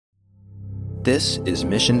This is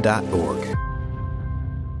Mission.org.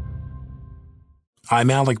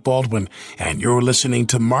 I'm Alec Baldwin, and you're listening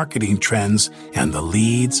to Marketing Trends and the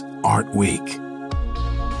Leads Aren't Weak.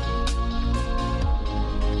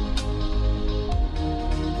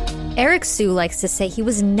 Eric Siu likes to say he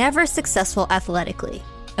was never successful athletically.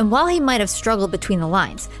 And while he might have struggled between the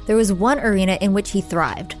lines, there was one arena in which he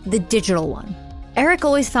thrived, the digital one. Eric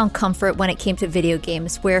always found comfort when it came to video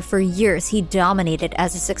games, where for years he dominated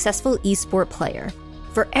as a successful esport player.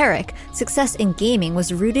 For Eric, success in gaming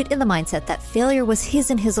was rooted in the mindset that failure was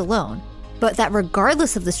his and his alone, but that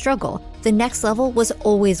regardless of the struggle, the next level was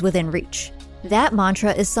always within reach. That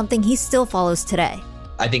mantra is something he still follows today.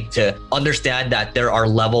 I think to understand that there are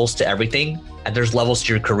levels to everything, and there's levels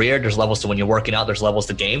to your career, there's levels to when you're working out, there's levels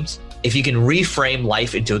to games. If you can reframe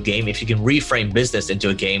life into a game, if you can reframe business into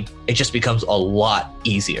a game, it just becomes a lot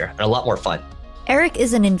easier and a lot more fun. Eric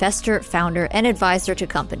is an investor, founder, and advisor to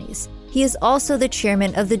companies. He is also the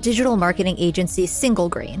chairman of the digital marketing agency Single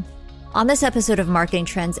Grain. On this episode of Marketing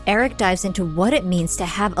Trends, Eric dives into what it means to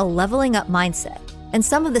have a leveling up mindset and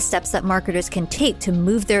some of the steps that marketers can take to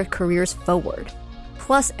move their careers forward.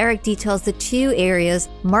 Plus, Eric details the 2 areas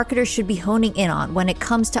marketers should be honing in on when it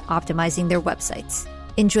comes to optimizing their websites.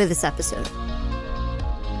 Enjoy this episode.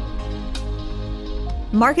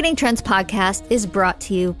 Marketing Trends Podcast is brought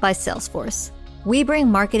to you by Salesforce. We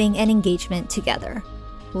bring marketing and engagement together.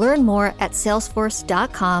 Learn more at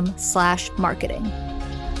salesforce.com/marketing.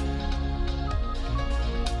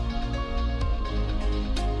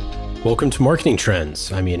 Welcome to Marketing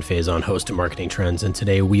Trends. I'm Ian Faison, host of Marketing Trends, and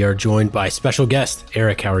today we are joined by special guest,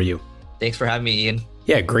 Eric. How are you? Thanks for having me, Ian.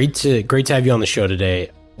 Yeah, great to have you on the show today.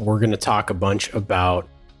 We're going to talk a bunch about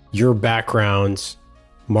your backgrounds,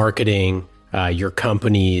 marketing, your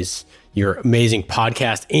companies, your amazing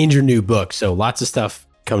podcast, and your new book. So lots of stuff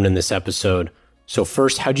coming in this episode. So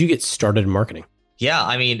first, how'd you get started in marketing? Yeah,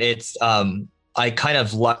 I mean, it's I kind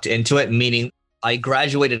of lucked into it, meaning I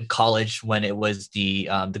graduated college when it was the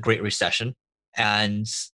Great Recession, and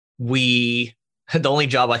the only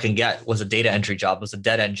job I can get was a data entry job. It was a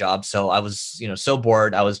dead end job. So I was, so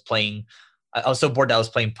bored. I was so bored that I was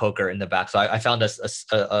playing poker in the back. So I found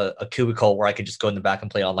a cubicle where I could just go in the back and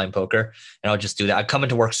play online poker, and I would just do that. I'd come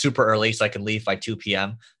into work super early so I could leave by 2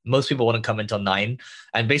 p.m. Most people wouldn't come until 9.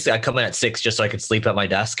 And basically I'd come in at 6 just so I could sleep at my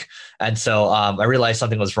desk. And so I realized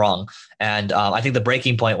something was wrong. And I think the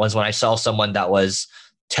breaking point was when I saw someone that was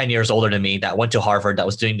 10 years older than me, that went to Harvard, that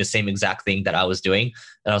was doing the same exact thing that I was doing.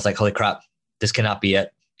 And I was like, holy crap, this cannot be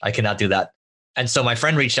it. I cannot do that. And so my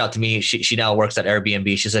friend reached out to me. She now works at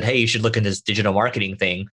Airbnb. She said, hey, you should look into this digital marketing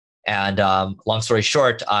thing. And long story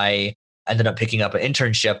short, I ended up picking up an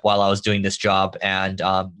internship while I was doing this job and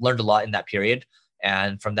learned a lot in that period.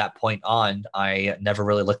 And from that point on, I never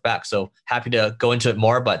really looked back. So happy to go into it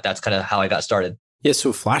more, but that's kind of how I got started. Yeah,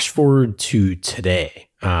 so flash forward to today.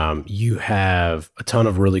 You have a ton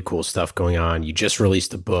of really cool stuff going on. You just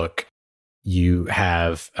released a book. You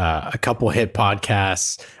have a couple hit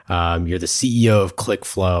podcasts. You're the CEO of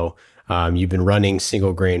ClickFlow. You've been running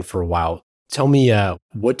Single Grain for a while. Tell me,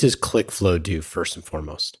 what does ClickFlow do first and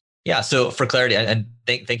foremost? Yeah, so for clarity, and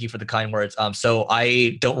thank you for the kind words. So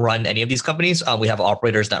I don't run any of these companies. We have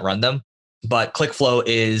operators that run them. But ClickFlow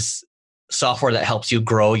is software that helps you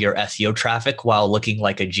grow your SEO traffic while looking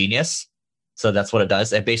like a genius. So that's what it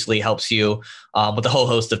does. It basically helps you with a whole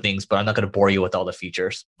host of things, but I'm not going to bore you with all the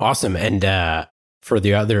features. Awesome. And for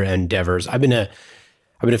the other endeavors, I've been a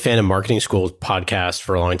fan of Marketing School's podcast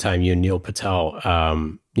for a long time. You and Neil Patel,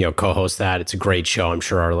 co-host that. It's a great show. I'm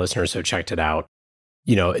sure our listeners have checked it out.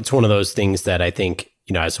 It's one of those things that I think,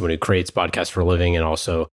 as someone who creates podcasts for a living and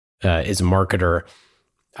also is a marketer,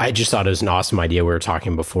 I just thought it was an awesome idea. We were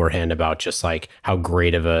talking beforehand about just like how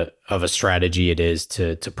great of a strategy it is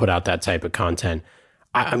to put out that type of content.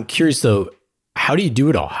 I'm curious though, how do you do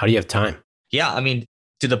it all? How do you have time? Yeah, I mean,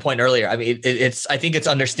 to the point earlier, I mean, I think it's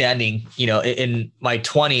understanding, in my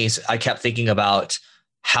 20s, I kept thinking about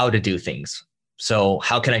how to do things. So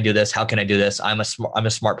how can I do this? How can I do this? I'm a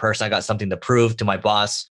smart person. I got something to prove to my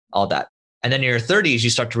boss, all that. And then in your 30s, you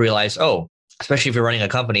start to realize, especially if you're running a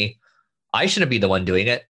company, I shouldn't be the one doing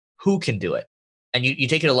it. Who can do it? And you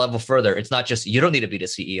take it a level further. It's not just, you don't need to be the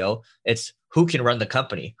CEO. It's who can run the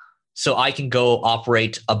company. So I can go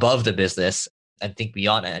operate above the business and think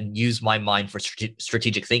beyond it and use my mind for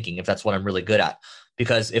strategic thinking if that's what I'm really good at.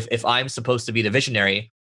 Because if I'm supposed to be the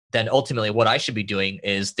visionary, then ultimately what I should be doing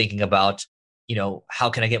is thinking about, how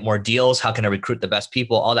can I get more deals? How can I recruit the best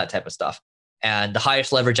people? All that type of stuff. And the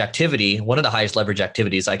highest leverage activity, one of the highest leverage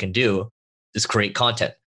activities I can do is create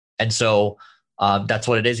content. And so That's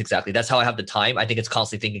what it is exactly. That's how I have the time. I think it's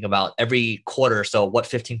constantly thinking about every quarter. So what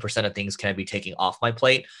 15% of things can I be taking off my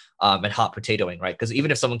plate, and hot potatoing, right? Because even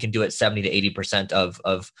if someone can do it 70 to 80%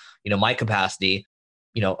 of my capacity,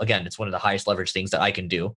 again, it's one of the highest leverage things that I can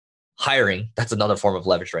do. Hiring, that's another form of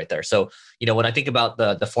leverage right there. So, when I think about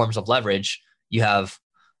the forms of leverage, you have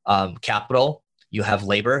capital, you have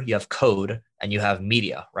labor, you have code, and you have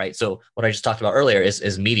media, right? So what I just talked about earlier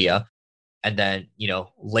is media. And then,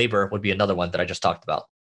 labor would be another one that I just talked about.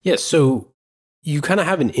 Yeah. So you kind of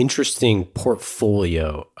have an interesting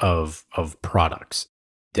portfolio of products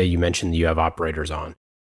that you mentioned that you have operators on.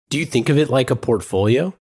 Do you think of it like a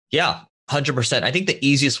portfolio? Yeah, 100%. I think the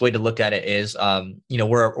easiest way to look at it is,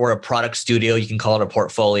 we're a product studio. You can call it a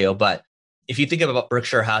portfolio. But if you think about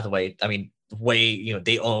Berkshire Hathaway,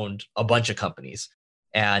 they owned a bunch of companies.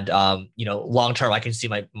 And, long term, I can see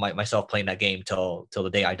myself playing that game till the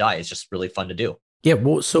day I die. It's just really fun to do. Yeah.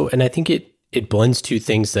 Well, and I think it blends two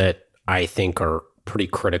things that I think are pretty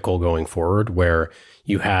critical going forward, where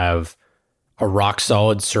you have a rock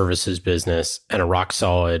solid services business and a rock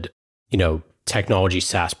solid, technology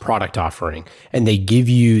SaaS product offering. And they give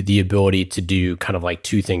you the ability to do kind of like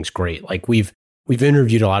two things great. Like we've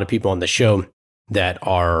interviewed a lot of people on the show that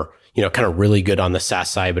are, kind of really good on the SaaS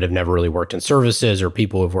side, but have never really worked in services, or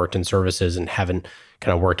people who've worked in services and haven't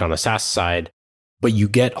kind of worked on a SaaS side. But you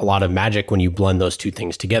get a lot of magic when you blend those two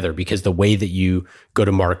things together, because the way that you go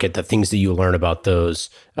to market, the things that you learn about those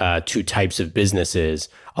two types of businesses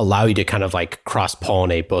allow you to kind of like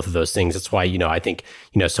cross-pollinate both of those things. That's why, I think,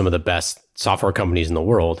 some of the best software companies in the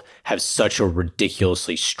world have such a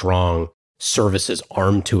ridiculously strong services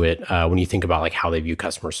arm to it when you think about like how they view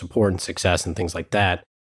customer support and success and things like that.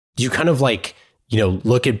 Do you kind of like,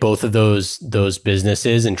 look at both of those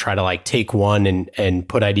businesses and try to like take one and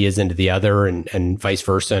put ideas into the other and vice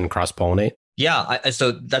versa and cross-pollinate? Yeah.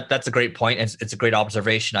 So that's a great point. It's a great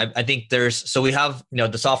observation. I think we have,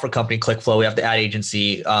 the software company ClickFlow, we have the ad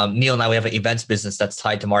agency. Neil and I, we have an events business that's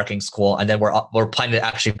tied to marketing school. And then we're planning to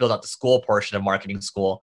actually build out the school portion of marketing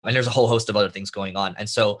school. And there's a whole host of other things going on. And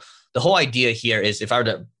so the whole idea here is, if I were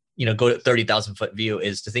to, go to 30,000 foot view,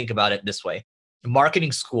 is to think about it this way.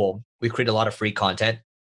 Marketing school, we create a lot of free content.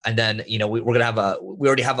 And then, we already have a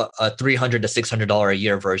 $300 to $600 a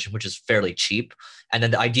year version, which is fairly cheap. And then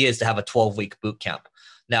the idea is to have a 12-week boot camp.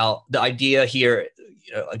 Now, the idea here,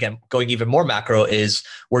 again, going even more macro, is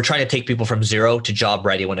we're trying to take people from zero to job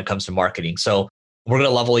ready when it comes to marketing. So we're going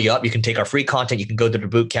to level you up. You can take our free content. You can go through the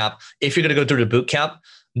boot camp. If you're going to go through the boot camp,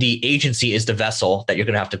 the agency is the vessel that you're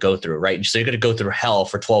going to have to go through, right? So you're going to go through hell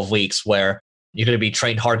for 12 weeks where you're going to be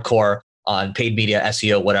trained hardcore on paid media,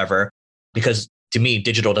 SEO, whatever, because to me,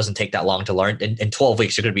 digital doesn't take that long to learn. In 12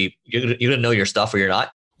 weeks, you're going to know your stuff, or you're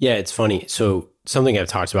not. Yeah, it's funny. So something I've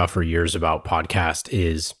talked about for years about podcast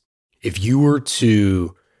is, if you were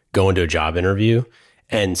to go into a job interview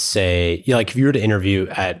and say, like if you were to interview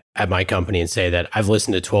at my company and say that I've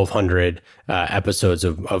listened to 1,200 episodes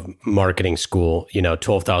of marketing school,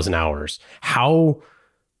 12,000 hours, how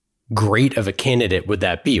great of a candidate would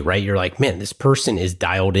that be, right? You're like, man, this person is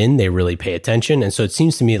dialed in. They really pay attention. And so it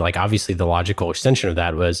seems to me like obviously the logical extension of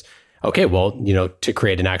that was, okay, well, to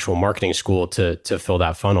create an actual marketing school to fill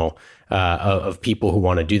that funnel of people who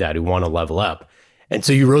want to do that, who want to level up. And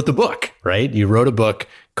so you wrote the book, right? You wrote a book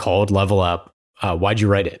called Level Up. Why'd you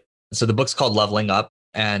write it? So the book's called Leveling Up,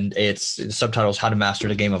 and the subtitle is How to Master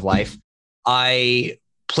the Game of Life. I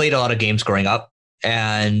played a lot of games growing up.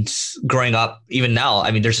 And growing up, even now,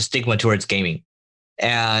 there's a stigma towards gaming.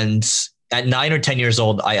 And at 9 or 10 years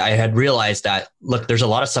old, I had realized that, look, there's a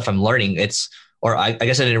lot of stuff I'm learning. I guess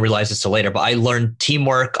I didn't realize this till later, but I learned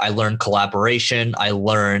teamwork. I learned collaboration. I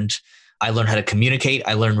learned how to communicate.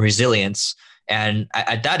 I learned resilience. And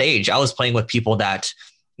at that age, I was playing with people that,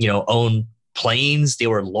 own planes. They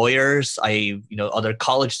were lawyers. Other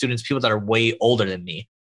college students, people that are way older than me.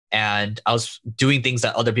 And I was doing things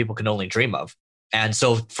that other people can only dream of. And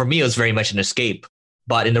so for me, it was very much an escape.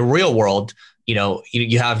 But in the real world,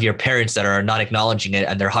 you have your parents that are not acknowledging it,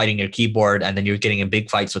 and they're hiding your keyboard, and then you're getting in big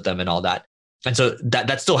fights with them and all that. And so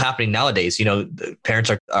that's still happening nowadays. The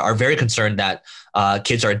parents are very concerned that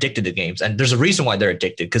kids are addicted to games. And there's a reason why they're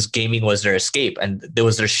addicted, because gaming was their escape. And there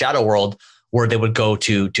was their shadow world where they would go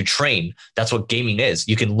to train. That's what gaming is.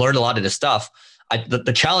 You can learn a lot of this stuff.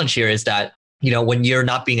 The challenge here is that, when you're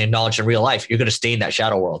not being acknowledged in real life, you're going to stay in that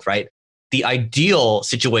shadow world, right? The ideal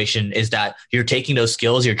situation is that you're taking those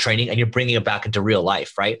skills, you're training, and you're bringing it back into real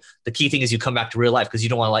life, right? The key thing is you come back to real life because you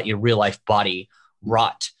don't want to let your real life body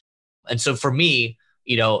rot. And so for me,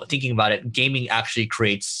 thinking about it, gaming actually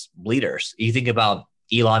creates leaders. You think about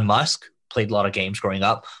Elon Musk, played a lot of games growing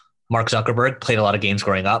up. Mark Zuckerberg played a lot of games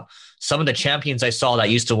growing up. Some of the champions I saw that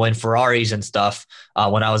used to win Ferraris and stuff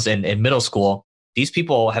when I was in middle school, these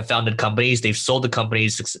people have founded companies. They've sold the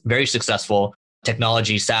companies, very successful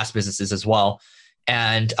technology, SaaS businesses as well.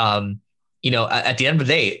 And, at the end of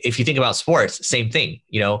the day, if you think about sports, same thing,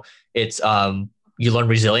 it's you learn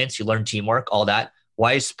resilience, you learn teamwork, all that.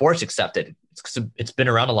 Why is sports accepted? It's been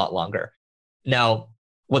around a lot longer. Now,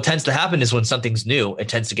 what tends to happen is when something's new, it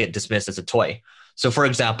tends to get dismissed as a toy. So for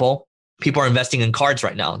example, people are investing in cards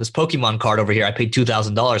right now. This Pokemon card over here, I paid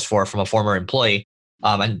 $2,000 for from a former employee.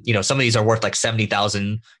 And some of these are worth like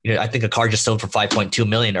 70,000. I think a card just sold for 5.2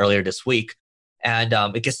 million earlier this week. And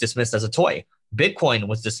it gets dismissed as a toy. Bitcoin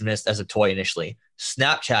was dismissed as a toy initially.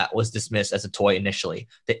 Snapchat was dismissed as a toy initially.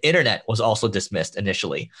 The internet was also dismissed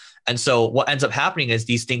initially. And so what ends up happening is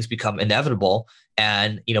these things become inevitable,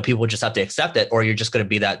 and people just have to accept it, or you're just going to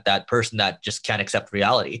be that person that just can't accept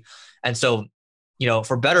reality. And so,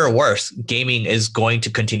 for better or worse, gaming is going to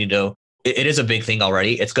continue to, it is a big thing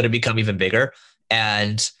already. It's going to become even bigger.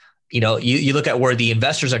 And, you look at where the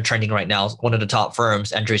investors are trending right now, one of the top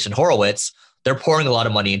firms, Andreessen Horowitz, they're pouring a lot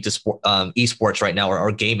of money into esports right now,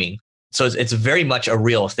 or gaming. So it's very much a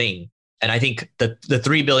real thing. And I think the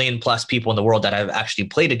 3 billion plus people in the world that have actually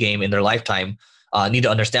played a game in their lifetime need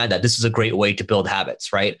to understand that this is a great way to build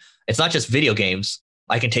habits, right? It's not just video games.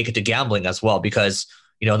 I can take it to gambling as well, because,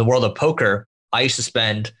 in the world of poker, I used to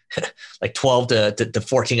spend like 12 to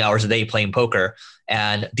 14 hours a day playing poker.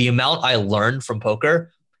 And the amount I learned from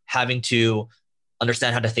poker, having to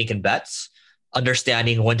understand how to think in bets,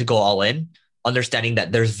 understanding when to go all in, understanding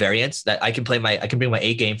that there's variance, that I can bring my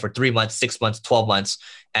A game for 3 months, 6 months, 12 months,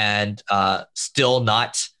 and still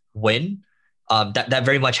not win. That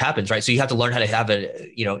very much happens, right? So you have to learn how to have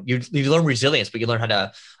you learn resilience, but you learn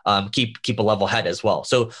how to keep a level head as well.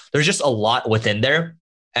 So there's just a lot within there.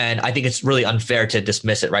 And I think it's really unfair to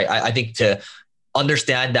dismiss it, right? I think to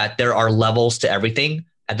understand that there are levels to everything,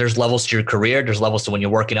 and there's levels to your career, there's levels to when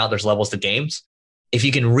you're working out, there's levels to games. If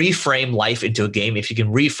you can reframe life into a game, if you can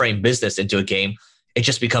reframe business into a game, it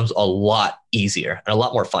just becomes a lot easier and a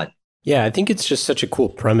lot more fun. Yeah, I think it's just such a cool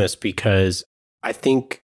premise, because I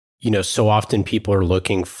think, so often people are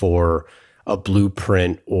looking for a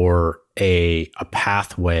blueprint or a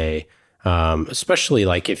pathway, especially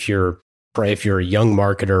like if you're a young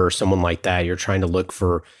marketer or someone like that, you're trying to look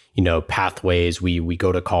for, pathways. We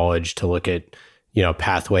go to college to look at,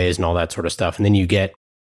 pathways and all that sort of stuff. And then you get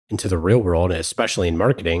into the real world, especially in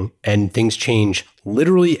marketing, and things change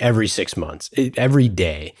literally every 6 months, every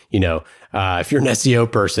day. If you're an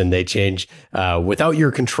SEO person, they change without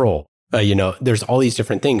your control. There's all these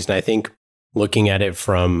different things. And I think looking at it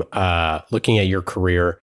from looking at your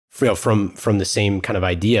career, from the same kind of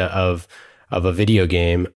idea of a video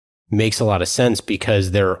game makes a lot of sense,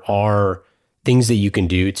 because there are things that you can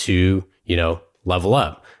do to, level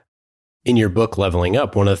up. In your book, Leveling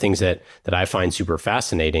Up, one of the things that I find super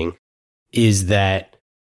fascinating is that,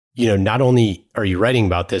 not only are you writing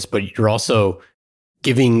about this, but you're also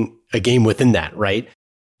giving a game within that, right?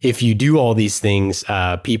 If you do all these things,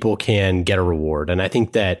 people can get a reward. And I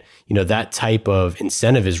think that, that type of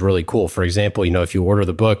incentive is really cool. For example, if you order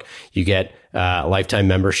the book, you get a lifetime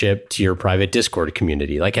membership to your private Discord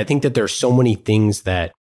community. Like, I think that there's so many things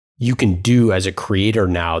that you can do as a creator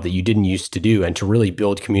now that you didn't used to do, and to really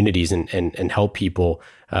build communities and help people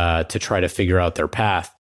to try to figure out their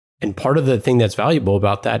path. And part of the thing that's valuable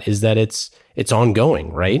about that is that it's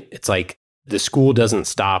ongoing, right? It's like the school doesn't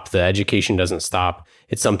stop, the education doesn't stop.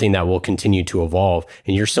 It's something that will continue to evolve.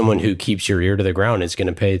 And you're someone who keeps your ear to the ground, is going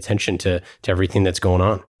to pay attention to everything that's going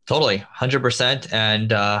on. Totally, 100%. And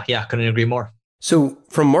couldn't agree more. So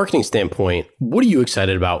from a marketing standpoint, what are you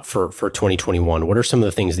excited about for 2021? What are some of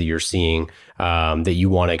the things that you're seeing that you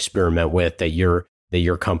want to experiment with, that your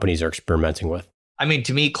companies are experimenting with? I mean,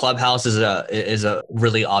 to me, Clubhouse is a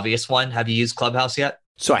really obvious one. Have you used Clubhouse yet?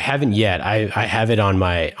 So I haven't yet. I have it on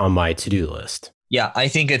my to-do list. Yeah, I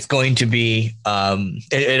think it's going to be,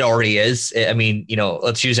 it already is. I mean,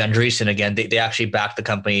 let's use Andreessen again. They actually backed the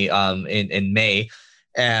company in May.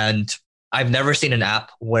 And I've never seen an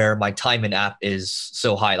app where my time in app is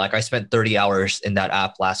so high. Like, I spent 30 hours in that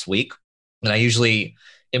app last week. And I usually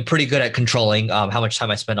am pretty good at controlling how much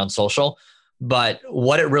time I spend on social. But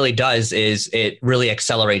what it really does is it really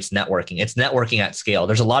accelerates networking. It's networking at scale.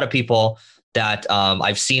 There's a lot of people that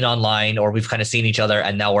I've seen online, or we've kind of seen each other,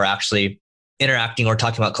 and now we're actually interacting or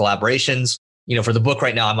talking about collaborations. For the book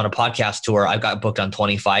right now, I'm on a podcast tour. I've got booked on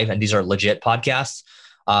 25, and these are legit podcasts.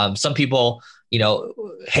 Some people,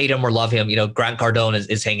 hate him or love him, Grant Cardone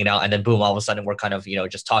is hanging out, and then boom, all of a sudden we're kind of,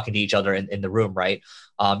 just talking to each other in the room, right?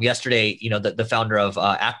 Yesterday, the founder of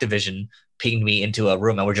Activision pinged me into a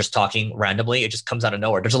room and we're just talking randomly. It just comes out of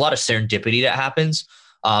nowhere. There's a lot of serendipity that happens.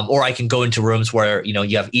 Or I can go into rooms where,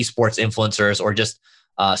 you have esports influencers or just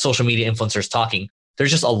social media influencers talking.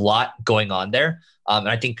 There's just a lot going on there. And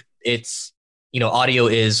I think it's, audio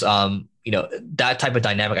is, that type of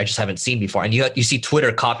dynamic I just haven't seen before. And you see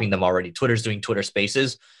Twitter copying them already. Twitter's doing Twitter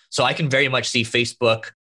Spaces. So I can very much see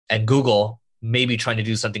Facebook and Google maybe trying to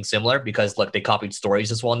do something similar because, look, they copied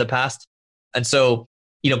Stories as well in the past. And so,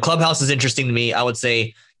 Clubhouse is interesting to me. I would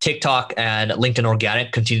say TikTok and LinkedIn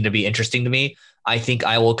Organic continue to be interesting to me. I think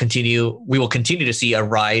we will continue to see a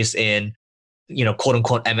rise in, quote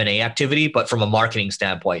unquote M&A activity, but from a marketing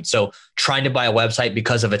standpoint. So trying to buy a website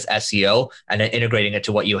because of its SEO and then integrating it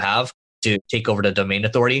to what you have to take over the domain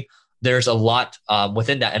authority. There's a lot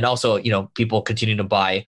within that. And also, people continue to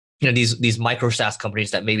buy, these micro SaaS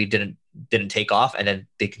companies that maybe didn't take off, and then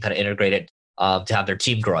they can kind of integrate it to have their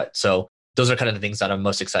team grow it. So those are kind of the things that I'm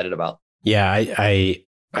most excited about. Yeah, I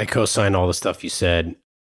co-sign all the stuff you said.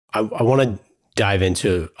 I want to dive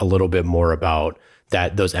into a little bit more about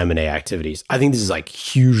those M&A activities. I think this is like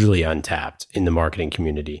hugely untapped in the marketing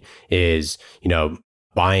community is,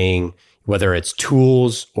 buying, whether it's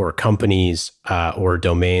tools or companies or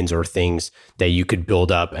domains or things that you could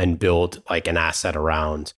build up and build like an asset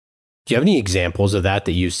around. Do you have any examples of that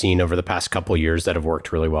you've seen over the past couple of years that have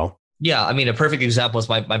worked really well? Yeah. I mean, a perfect example is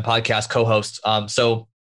my podcast co-host. So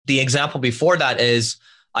the example before that is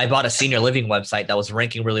I bought a senior living website that was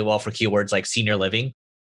ranking really well for keywords like senior living.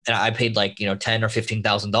 And I paid like, $10,000 or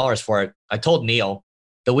 $15,000 for it. I told Neil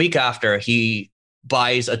the week after he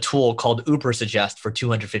buys a tool called Ubersuggest for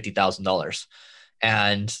 $250,000,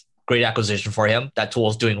 and great acquisition for him. That tool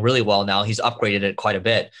is doing really well now. He's upgraded it quite a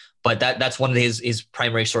bit, but that's one of his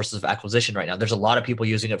primary sources of acquisition right now. There's a lot of people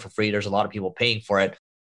using it for free. There's a lot of people paying for it.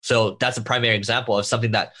 So that's a primary example of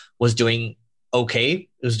something that was doing okay.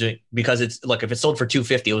 It was doing, because if it sold for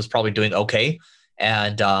 $250, it was probably doing okay.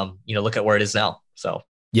 And, look at where it is now. So.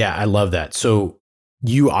 Yeah, I love that. So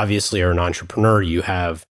you obviously are an entrepreneur. You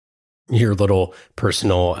have your little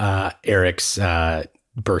personal Eric's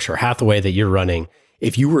Berkshire Hathaway that you're running.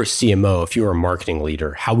 If you were a CMO, if you were a marketing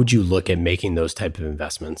leader, how would you look at making those type of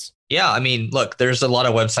investments? Yeah, I mean, look, there's a lot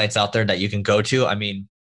of websites out there that you can go to. I mean,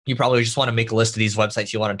 you probably just want to make a list of these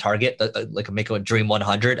websites you want to target, like make a Dream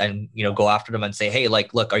 100, and go after them and say, hey,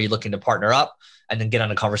 look, are you looking to partner up? And then get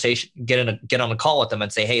on a conversation, get on a call with them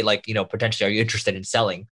and say, hey, potentially, are you interested in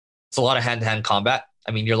selling? It's a lot of hand-to-hand combat.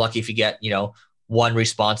 I mean, you're lucky if you get, one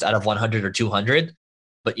response out of 100 or 200,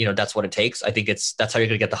 but that's what it takes. I think that's how you're going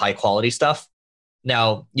to get the high quality stuff.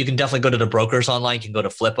 Now, you can definitely go to the brokers online. You can go to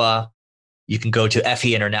Flippa. You can go to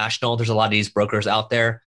FE International. There's a lot of these brokers out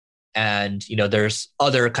there. And, there's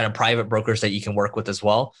other kind of private brokers that you can work with as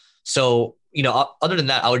well. So, other than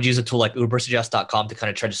that, I would use a tool like ubersuggest.com to kind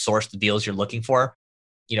of try to source the deals you're looking for,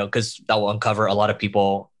 because that will uncover a lot of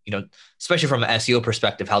people, especially from an SEO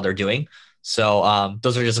perspective, how they're doing. So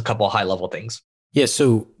those are just a couple of high level things. Yeah.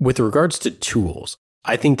 So with regards to tools,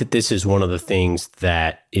 I think that this is one of the things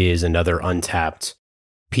that is another untapped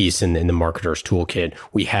piece in the marketer's toolkit.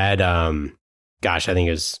 We had, I think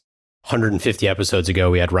it was 150 episodes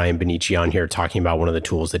ago, we had Ryan Benici on here talking about one of the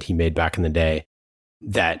tools that he made back in the day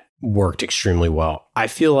that worked extremely well. I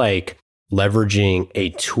feel like leveraging a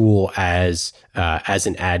tool as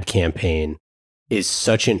an ad campaign is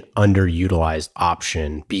such an underutilized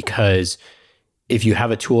option, because if you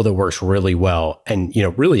have a tool that works really well, and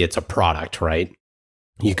really it's a product, right?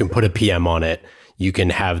 You can put a PM on it. You can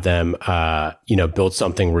have them, build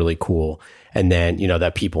something really cool, and then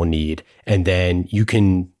that people need, and then you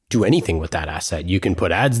can do anything with that asset. You can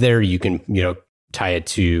put ads there. You can tie it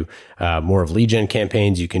to more of lead gen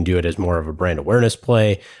campaigns. You can do it as more of a brand awareness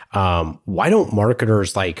play. Why don't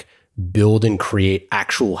marketers build and create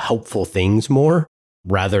actual helpful things more,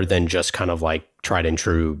 rather than just kind of tried and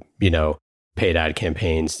true, paid ad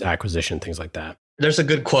campaigns, acquisition, things like that? There's a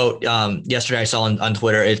good quote yesterday I saw on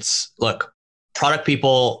Twitter. It's, look, product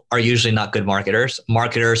people are usually not good marketers.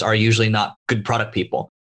 Marketers are usually not good product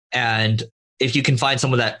people. And if you can find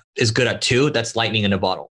someone that is good at two, that's lightning in a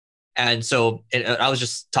bottle. And so I was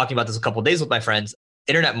just talking about this a couple of days with my friends.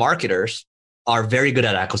 Internet marketers are very good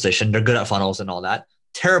at acquisition. They're good at funnels and all that.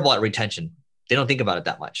 Terrible at retention. They don't think about it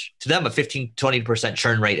that much. To them, a 15-20%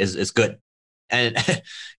 churn rate is good. And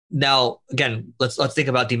now, again, let's think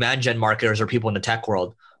about demand gen marketers or people in the tech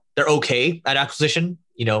world. They're okay at acquisition,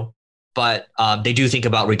 but they do think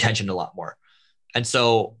about retention a lot more. And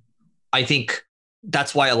so I think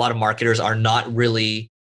that's why a lot of marketers are not really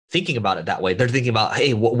thinking about it that way. They're thinking about,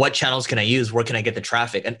 hey, what channels can I use? Where can I get the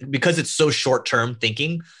traffic? And because it's so short-term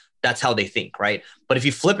thinking, that's how they think, right? But if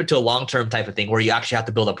you flip it to a long-term type of thing where you actually have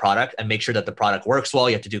to build a product and make sure that the product works well,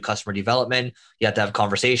 you have to do customer development, you have to have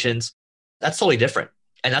conversations, that's totally different.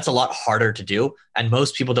 And that's a lot harder to do. And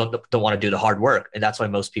most people don't want to do the hard work. And that's why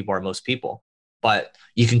most people are most people. But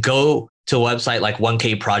you can go to a website like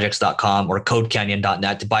 1kprojects.com or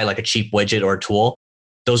codecanyon.net to buy like a cheap widget or a tool.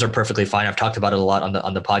 Those are perfectly fine. I've talked about it a lot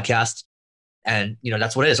on the podcast. And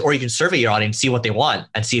that's what it is. Or you can survey your audience, see what they want,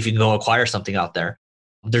 and see if you can go acquire something out there.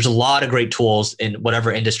 There's a lot of great tools in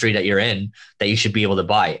whatever industry that you're in that you should be able to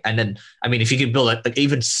buy. And then, if you could build like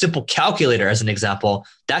even simple calculator as an example,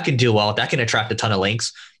 that can do well. That can attract a ton of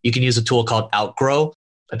links. You can use a tool called Outgrow.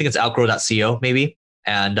 I think it's outgrow.co maybe.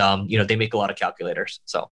 And, they make a lot of calculators.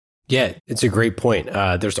 So. Yeah, it's a great point.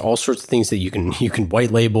 There's all sorts of things that you can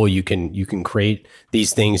white label. You can create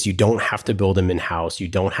these things. You don't have to build them in-house. You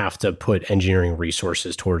don't have to put engineering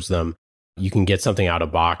resources towards them. You can get something out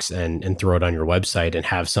of box and throw it on your website and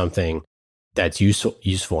have something that's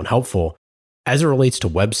useful and helpful. As it relates to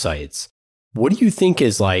websites, what do you think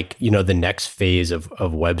is like, the next phase of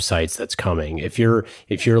websites that's coming? If you're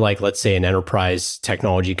like, let's say, an enterprise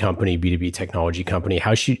technology company, B2B technology company,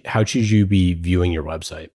 how should you be viewing your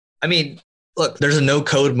website? Look, there's a no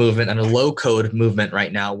code movement and a low code movement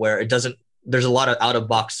right now where there's a lot of out of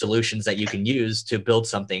box solutions that you can use to build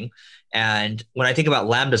something. And when I think about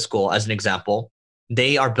Lambda School as an example,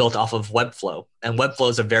 they are built off of Webflow, and Webflow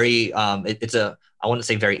is a very, I wouldn't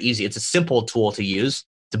say very easy. It's a simple tool to use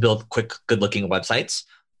to build quick, good looking websites.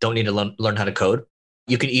 Don't need to learn how to code.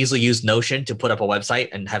 You can easily use Notion to put up a website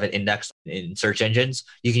and have it indexed in search engines.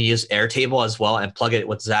 You can use Airtable as well and plug it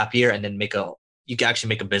with Zapier and then you can actually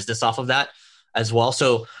make a business off of that as well.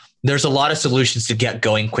 So there's a lot of solutions to get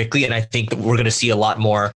going quickly. And I think that we're going to see a lot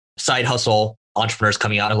more side hustle entrepreneurs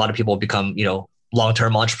coming out. A lot of people become,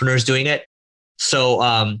 long-term entrepreneurs doing it.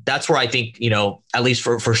 So that's where I think, at least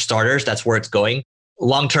for starters, that's where it's going.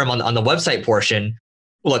 Long-term on the website portion,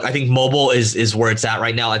 look, I think mobile is where it's at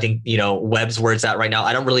right now. I think, web's where it's at right now.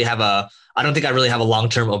 I don't think I really have a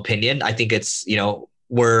long-term opinion. I think it's,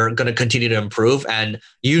 we're going to continue to improve. And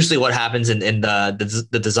usually what happens in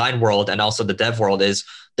the design world and also the dev world is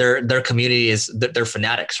their community they're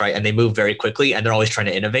fanatics, right? And they move very quickly and they're always trying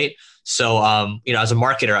to innovate. So, as a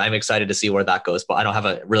marketer, I'm excited to see where that goes, but I don't have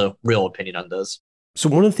a real opinion on those. So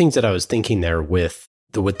one of the things that I was thinking there with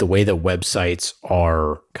the way that websites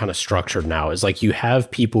are kind of structured now is like you have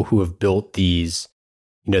people who have built these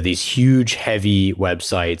huge, heavy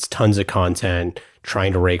websites, tons of content,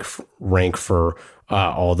 trying to rank for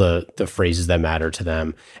all the phrases that matter to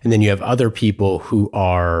them. And then you have other people who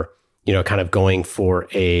are, kind of going for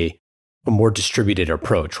a more distributed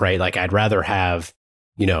approach, right? Like I'd rather have,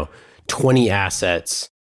 20 assets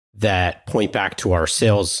that point back to our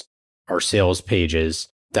sales pages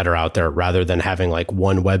that are out there rather than having like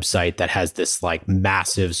one website that has this like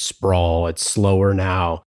massive sprawl. It's slower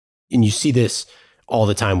now. And you see this all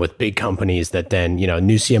the time with big companies that then,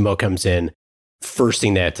 new CMO comes in, first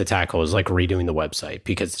thing they have to tackle is like redoing the website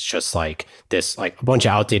because it's just like this, like a bunch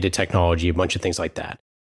of outdated technology, a bunch of things like that.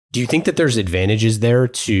 Do you think that there's advantages there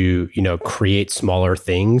to, create smaller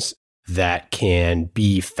things that can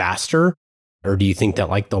be faster? Or do you think that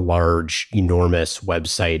like the large, enormous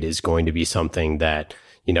website is going to be something that,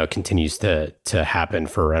 continues to happen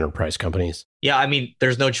for enterprise companies? Yeah,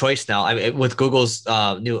 there's no choice now. With Google's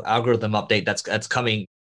new algorithm update that's coming,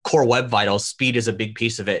 Core Web Vitals, speed is a big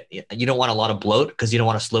piece of it. You don't want a lot of bloat because you don't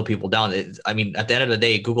want to slow people down. At the end of the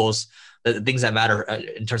day, Google's the things that matter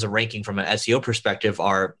in terms of ranking from an SEO perspective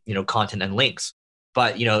are, content and links.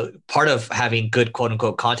 But, part of having good quote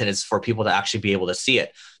unquote content is for people to actually be able to see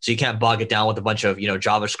it. So you can't bog it down with a bunch of,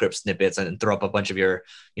 JavaScript snippets and throw up a bunch of your,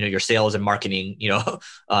 your sales and marketing,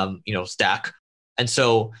 stack. And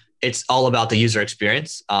so it's all about the user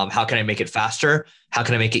experience. How can I make it faster? How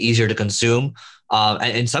can I make it easier to consume?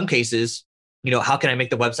 And in some cases, how can I make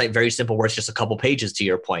the website very simple where it's just a couple pages to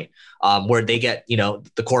your point, where they get,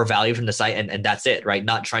 the core value from the site and that's it, right?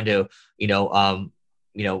 Not trying to,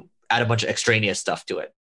 add a bunch of extraneous stuff to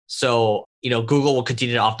it. So, Google will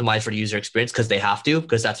continue to optimize for the user experience because they have to,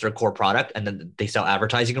 because that's their core product. And then they sell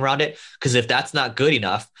advertising around it. Because if that's not good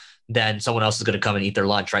enough, then someone else is going to come and eat their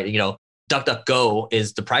lunch, right? DuckDuckGo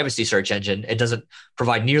is the privacy search engine. It doesn't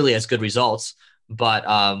provide nearly as good results. But,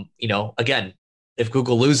 again, if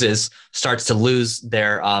Google starts to lose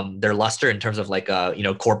their luster in terms of like,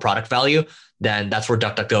 core product value, then that's where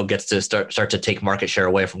DuckDuckGo gets to start to take market share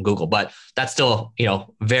away from Google. But that's still,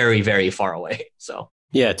 very, very far away. So.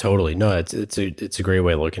 Yeah, totally. No, it's a great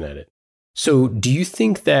way of looking at it. So do you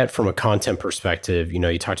think that from a content perspective,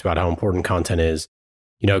 you talked about how important content is,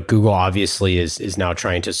 Google obviously is now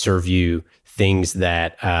trying to serve you things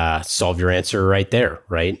that solve your answer right there,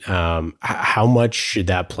 right? How much should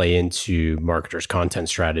that play into marketers' content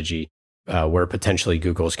strategy where potentially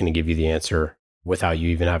Google is going to give you the answer without you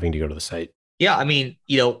even having to go to the site? Yeah, I mean,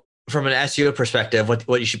 from an SEO perspective,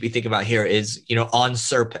 what you should be thinking about here is, on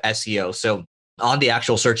SERP SEO. So on the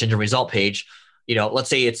actual search engine result page, let's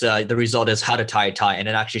say it's the result is how to tie a tie, and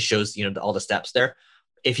it actually shows, all the steps there.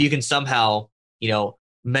 If you can somehow,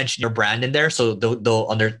 mention your brand in there, so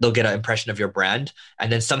they'll get an impression of your brand,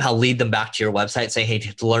 and then somehow lead them back to your website, saying, hey,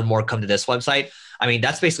 to learn more, come to this website. I mean,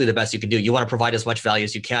 that's basically the best you can do. You want to provide as much value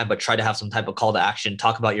as you can, but try to have some type of call to action,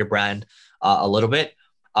 talk about your brand a little bit.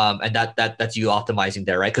 And that's you optimizing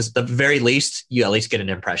there, right? Because at the very least, you at least get an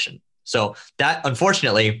impression. So that,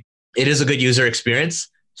 unfortunately, it is a good user experience.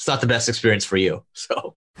 It's not the best experience for you.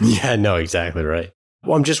 So yeah, no, exactly right.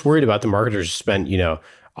 Well, I'm just worried about the marketers who spend,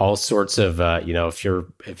 all sorts of, if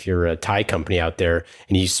you're a tie company out there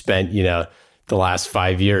and you spent, the last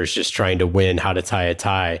 5 years just trying to win how to tie a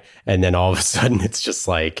tie, and then all of a sudden it's just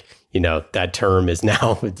like, that term is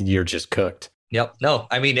now you're just cooked. Yep. No,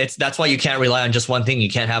 I mean, that's why you can't rely on just one thing. You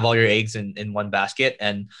can't have all your eggs in one basket.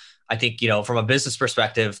 And I think, from a business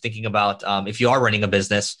perspective, thinking about if you are running a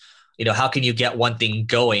business, how can you get one thing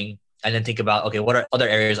going and then think about, okay, what are other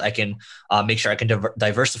areas I can make sure I can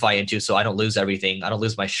diversify into so I don't lose everything. I don't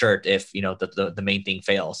lose my shirt if, the main thing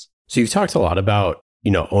fails. So you've talked a lot about,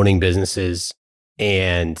 owning businesses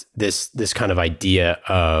and this kind of idea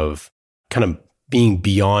of kind of being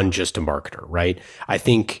beyond just a marketer, right? I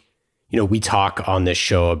think, we talk on this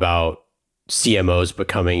show about CMOs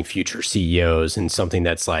becoming future CEOs, and something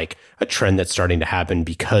that's like a trend that's starting to happen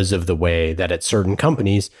because of the way that at certain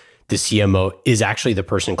companies, the CMO is actually the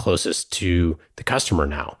person closest to the customer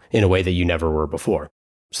now in a way that you never were before.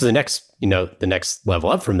 So the next level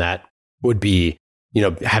up from that would be,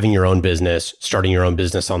 having your own business, starting your own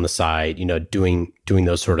business on the side, doing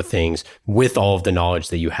those sort of things with all of the knowledge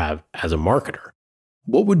that you have as a marketer.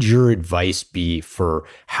 What would your advice be for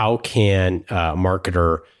how can a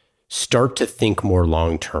marketer start to think more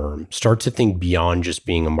long-term, start to think beyond just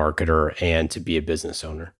being a marketer and to be a business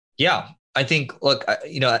owner? Yeah, I think, look,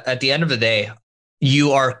 at the end of the day,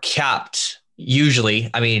 you are capped. Usually,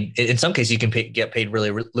 I mean, in some cases you can get paid really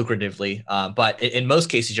lucratively, but in most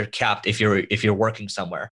cases you're capped if you're working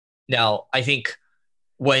somewhere. Now, I think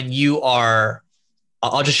when you are,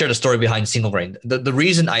 I'll just share the story behind Single Grain. The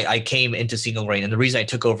reason I came into Single Grain and the reason I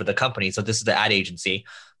took over the company, so this is the ad agency,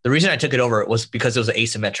 the reason I took it over was because it was an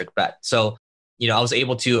asymmetric bet. So, I was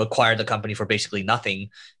able to acquire the company for basically nothing.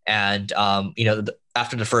 And,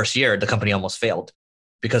 after the first year, the company almost failed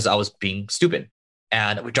because I was being stupid.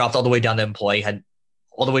 And we dropped all the way down to one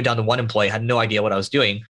employee, had no idea what I was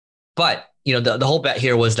doing. But, the whole bet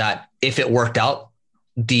here was that if it worked out,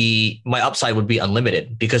 my upside would be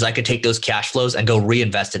unlimited because I could take those cash flows and go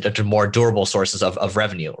reinvest it into more durable sources of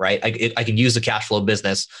revenue, right? I can use the cash flow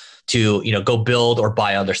business to, go build or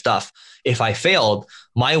buy other stuff. If I failed,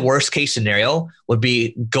 my worst case scenario would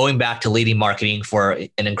be going back to leading marketing for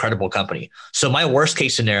an incredible company. So my worst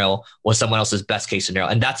case scenario was someone else's best case scenario.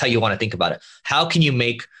 And that's how you want to think about it. How can you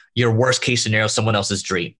make your worst case scenario someone else's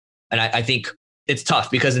dream? And I think it's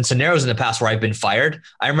tough because in scenarios in the past where I've been fired,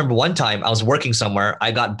 I remember one time I was working somewhere,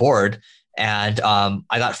 I got bored and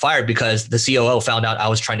I got fired because the COO found out I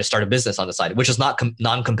was trying to start a business on the side, which is not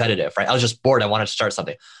non-competitive, right? I was just bored. I wanted to start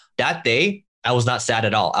something. That day, I was not sad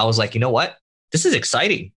at all. I was like, you know what? This is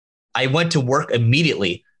exciting. I went to work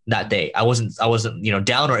immediately that day. I wasn't,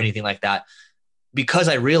 down or anything like that because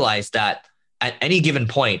I realized that at any given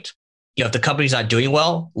point, if the company's not doing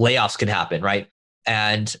well, layoffs can happen, right?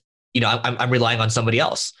 And, I'm relying on somebody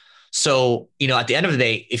else. So, at the end of the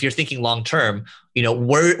day, if you're thinking long-term,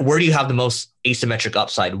 where do you have the most asymmetric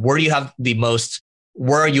upside? Where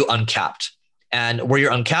are you uncapped? And where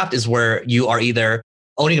you're uncapped is where you are either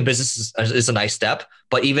owning a business is a nice step,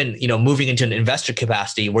 but even, moving into an investor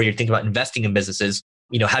capacity where you're thinking about investing in businesses,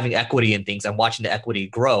 having equity in things and watching the equity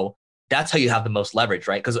grow, that's how you have the most leverage,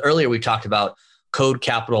 right? Because earlier we talked about code,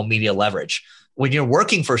 capital, media leverage. When you're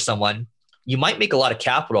working for someone, you might make a lot of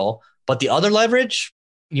capital, but the other leverage,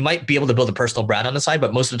 you might be able to build a personal brand on the side,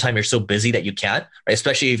 but most of the time you're so busy that you can't, right?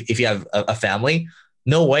 Especially if you have a family.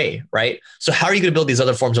 No way, right? So how are you going to build these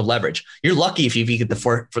other forms of leverage? You're lucky if you get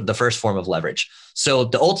for the first form of leverage. So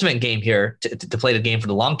the ultimate game here to play the game for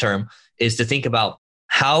the long term is to think about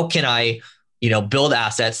how can I, build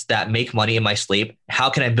assets that make money in my sleep? How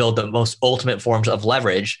can I build the most ultimate forms of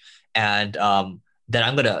leverage? And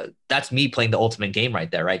then that's me playing the ultimate game right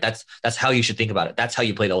there, right? That's how you should think about it. That's how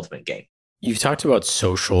you play the ultimate game. You've talked about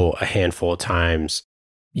social a handful of times.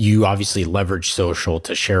 You obviously leverage social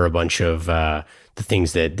to share a bunch of the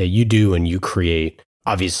things that you do and you create.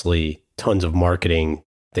 Obviously, tons of marketing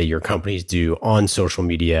that your companies do on social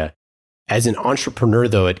media. As an entrepreneur,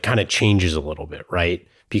 though, it kind of changes a little bit, right?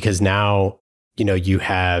 Because now, you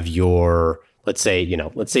have your, let's say you're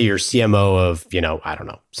CMO of, I don't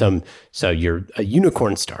know, so you're a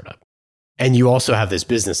unicorn startup, and you also have this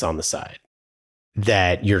business on the side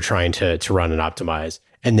that you're trying to run and optimize.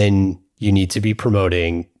 And then you need to be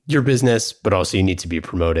promoting your business, but also you need to be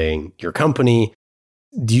promoting your company.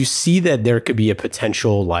 Do you see that there could be a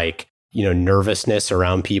potential nervousness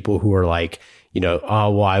around people who are like,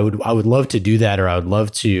 oh, well, I would love to do that, or I would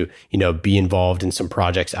love to, be involved in some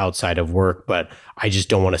projects outside of work, but I just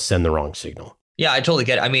don't want to send the wrong signal? Yeah, I totally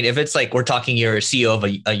get it. I mean, if it's like we're talking you're a CEO of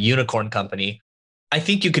a unicorn company, I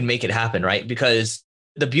think you can make it happen, right? Because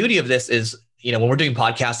the beauty of this is, when we're doing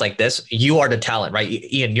podcasts like this, you are the talent, right?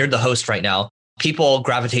 Ian, you're the host right now. People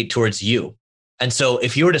gravitate towards you. And so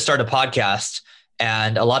if you were to start a podcast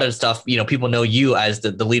and a lot of the stuff, people know you as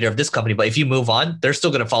the leader of this company, but if you move on, they're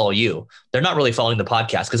still going to follow you. They're not really following the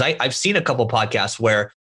podcast. Because I've seen a couple of podcasts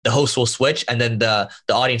where the host will switch and then the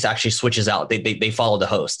audience actually switches out. They follow the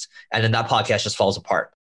host and then that podcast just falls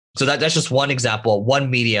apart. So that's just one example,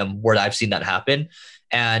 one medium where I've seen that happen.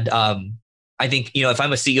 And I think, if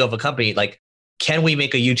I'm a CEO of a company, like, can we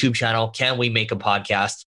make a YouTube channel? Can we make a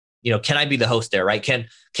podcast? Can I be the host there, right? Can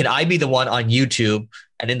I be the one on YouTube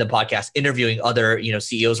and in the podcast interviewing other,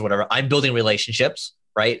 CEOs or whatever? I'm building relationships,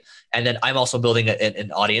 right? And then I'm also building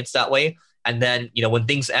an audience that way. And then, when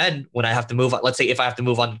things end, when I have to move on, let's say if I have to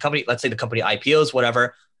move on the company, let's say the company IPOs,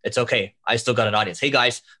 whatever, it's okay. I still got an audience. Hey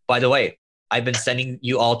guys, by the way, I've been sending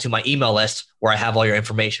you all to my email list where I have all your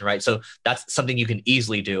information, right? So that's something you can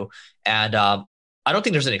easily do. And I don't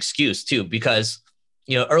think there's an excuse too, because,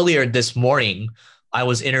 earlier this morning, I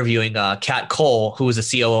was interviewing Kat Cole, who is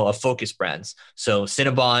the COO of Focus Brands. So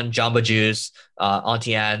Cinnabon, Jamba Juice,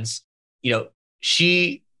 Auntie Anne's,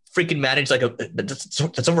 she freaking managed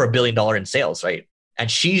that's over $1 billion in sales, right?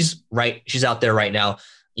 And she's out there right now,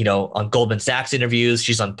 on Goldman Sachs interviews.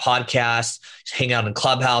 She's on podcasts, she's hanging out in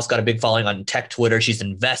Clubhouse, got a big following on tech Twitter. She's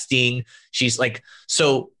investing.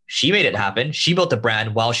 So she made it happen. She built the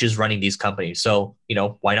brand while she was running these companies. So,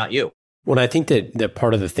 why not you? Well, I think that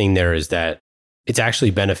part of the thing there is that it's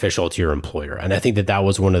actually beneficial to your employer. And I think that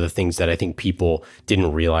was one of the things that I think people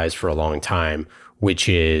didn't realize for a long time, which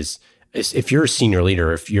is if you're a senior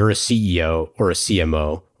leader, if you're a CEO or a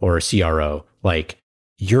CMO or a CRO, like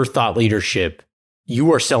your thought leadership,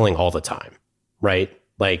 you are selling all the time, right?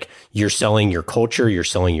 Like you're selling your culture, you're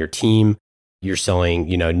selling your team, you're selling,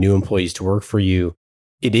 new employees to work for you.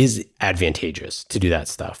 It is advantageous to do that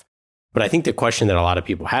stuff. But I think the question that a lot of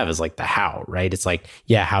people have is like the how, right? It's like,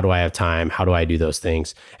 yeah, how do I have time? How do I do those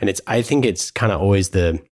things? And I think it's kind of always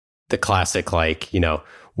the classic, like,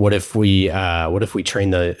 what if we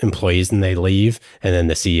train the employees and they leave? And then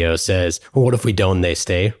the CEO says, well, what if we don't and they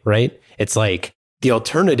stay, right? It's like the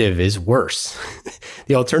alternative is worse.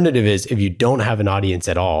 The alternative is if you don't have an audience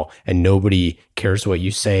at all and nobody cares what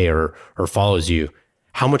you say or follows you,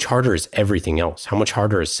 how much harder is everything else? How much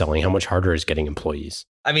harder is selling? How much harder is getting employees?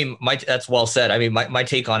 I mean, that's well said. I mean, my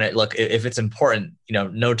take on it, look, if it's important,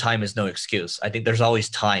 no time is no excuse. I think there's always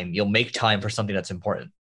time. You'll make time for something that's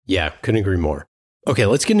important. Yeah, couldn't agree more. Okay,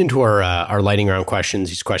 let's get into our lightning round questions.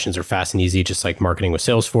 These questions are fast and easy, just like marketing with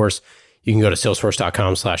Salesforce. You can go to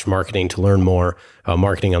salesforce.com/marketing to learn more about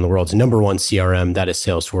marketing on the world's number one CRM. That is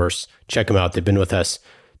Salesforce. Check them out. They've been with us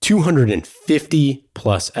 250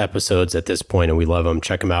 plus episodes at this point, and we love them.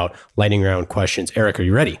 Check them out. Lightning round questions. Eric, are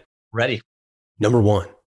you ready? Ready. Number one,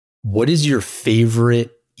 what is your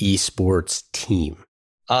favorite esports team?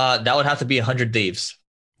 That would have to be 100 Thieves.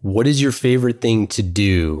 What is your favorite thing to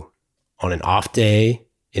do on an off day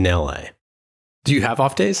in LA? Do you have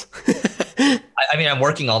off days? I mean, I'm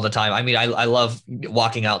working all the time. I mean, I love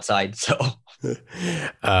walking outside. So,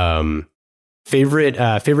 favorite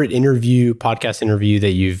podcast interview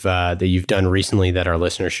that you've done recently that our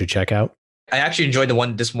listeners should check out? I actually enjoyed the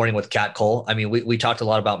one this morning with Kat Cole. I mean, we talked a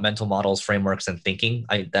lot about mental models, frameworks, and thinking.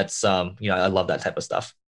 I love that type of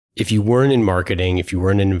stuff. If you weren't in marketing, if you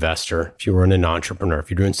weren't an investor, if you weren't an entrepreneur, if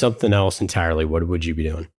you're doing something else entirely, what would you be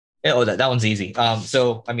doing? Oh, that one's easy.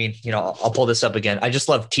 So, I mean, I'll pull this up again. I just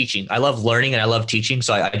love teaching. I love learning and I love teaching.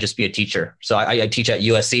 So I just be a teacher. So I teach at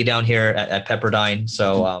USC down here at Pepperdine.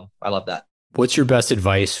 So I love that. What's your best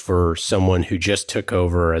advice for someone who just took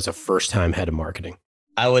over as a first-time head of marketing?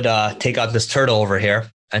 I would take out this turtle over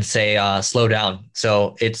here and say, slow down.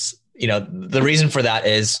 So it's, the reason for that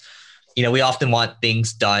is, we often want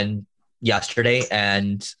things done yesterday.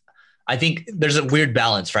 And I think there's a weird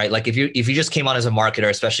balance, right? Like if you just came on as a marketer,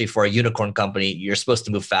 especially for a unicorn company, you're supposed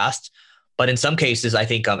to move fast. But in some cases, I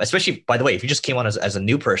think, especially, by the way, if you just came on as a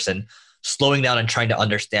new person, slowing down and trying to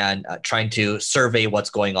understand, trying to survey what's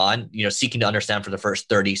going on, seeking to understand for the first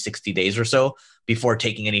 30, 60 days or so before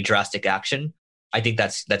taking any drastic action. I think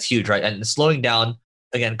that's huge, right? And slowing down,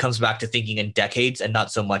 again, comes back to thinking in decades and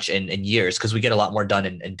not so much in years, because we get a lot more done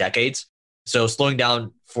in decades. So slowing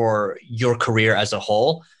down for your career as a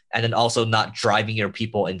whole, and then also not driving your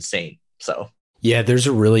people insane. So yeah, there's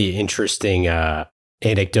a really interesting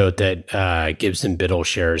anecdote that Gibson Biddle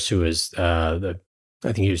shares, who is I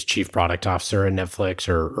think he was chief product officer at Netflix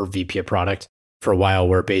or VP of product for a while,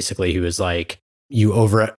 where basically he was like, you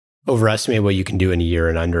overestimate what you can do in a year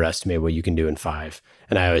and underestimate what you can do in 5.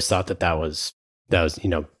 And I always thought that was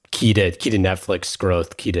key to Netflix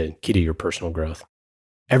growth, key to your personal growth.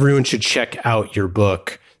 Everyone should check out your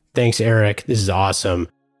book. Thanks, Eric. This is awesome.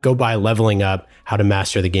 Go buy Leveling Up, How to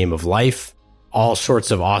Master the Game of Life. All sorts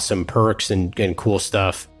of awesome perks and cool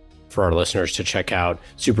stuff for our listeners to check out.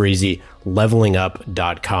 Super easy,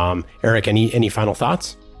 levelingup.com. Eric, any final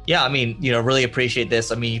thoughts? Yeah, really appreciate this.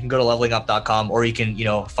 You can go to levelingup.com, or you can,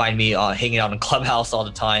 find me hanging out in Clubhouse all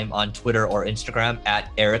the time on Twitter or Instagram at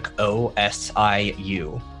Eric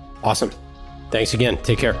OSIU. Awesome. Thanks again.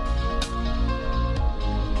 Take care.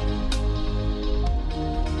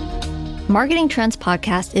 Marketing Trends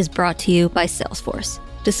Podcast is brought to you by Salesforce.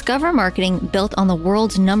 Discover marketing built on the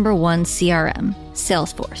world's #1 CRM,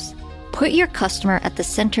 Salesforce. Put your customer at the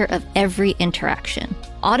center of every interaction.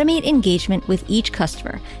 Automate engagement with each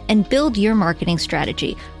customer and build your marketing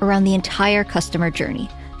strategy around the entire customer journey.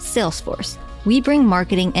 Salesforce. We bring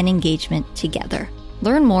marketing and engagement together.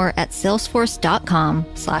 Learn more at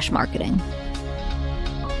salesforce.com/marketing.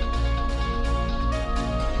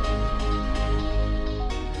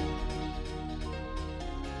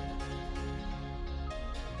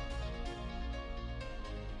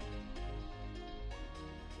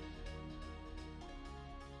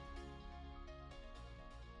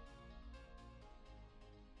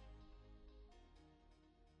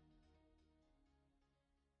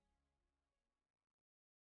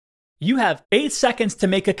 You have 8 seconds to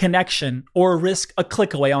make a connection or risk a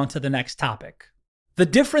click away onto the next topic. The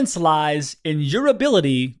difference lies in your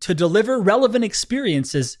ability to deliver relevant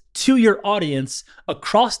experiences to your audience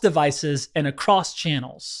across devices and across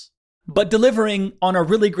channels. But delivering on a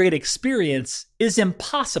really great experience is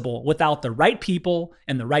impossible without the right people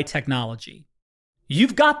and the right technology.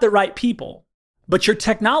 You've got the right people, but your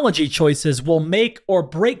technology choices will make or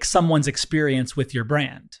break someone's experience with your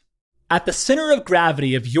brand. At the center of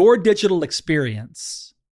gravity of your digital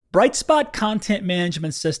experience, Brightspot Content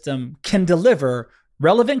Management System can deliver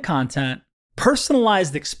relevant content,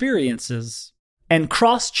 personalized experiences, and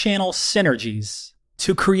cross-channel synergies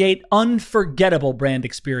to create unforgettable brand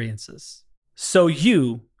experiences, so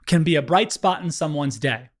you can be a bright spot in someone's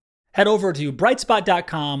day. Head over to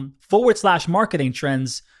brightspot.com/marketing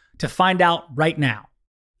trends to find out right now.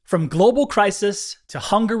 From global crisis to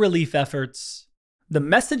hunger relief efforts, the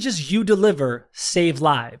messages you deliver save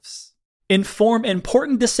lives, inform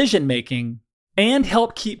important decision-making, and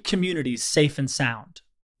help keep communities safe and sound.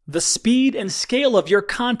 The speed and scale of your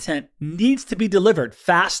content needs to be delivered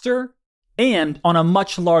faster and on a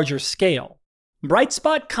much larger scale.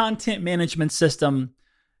 Brightspot Content Management System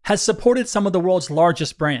has supported some of the world's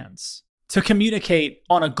largest brands to communicate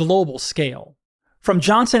on a global scale. From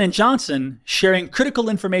Johnson & Johnson sharing critical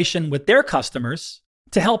information with their customers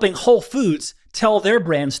to helping Whole Foods tell their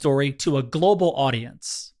brand story to a global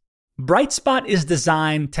audience. Brightspot is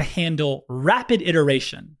designed to handle rapid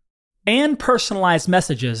iteration and personalized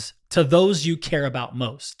messages to those you care about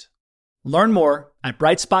most. Learn more at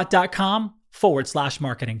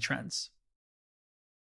brightspot.com/marketing trends.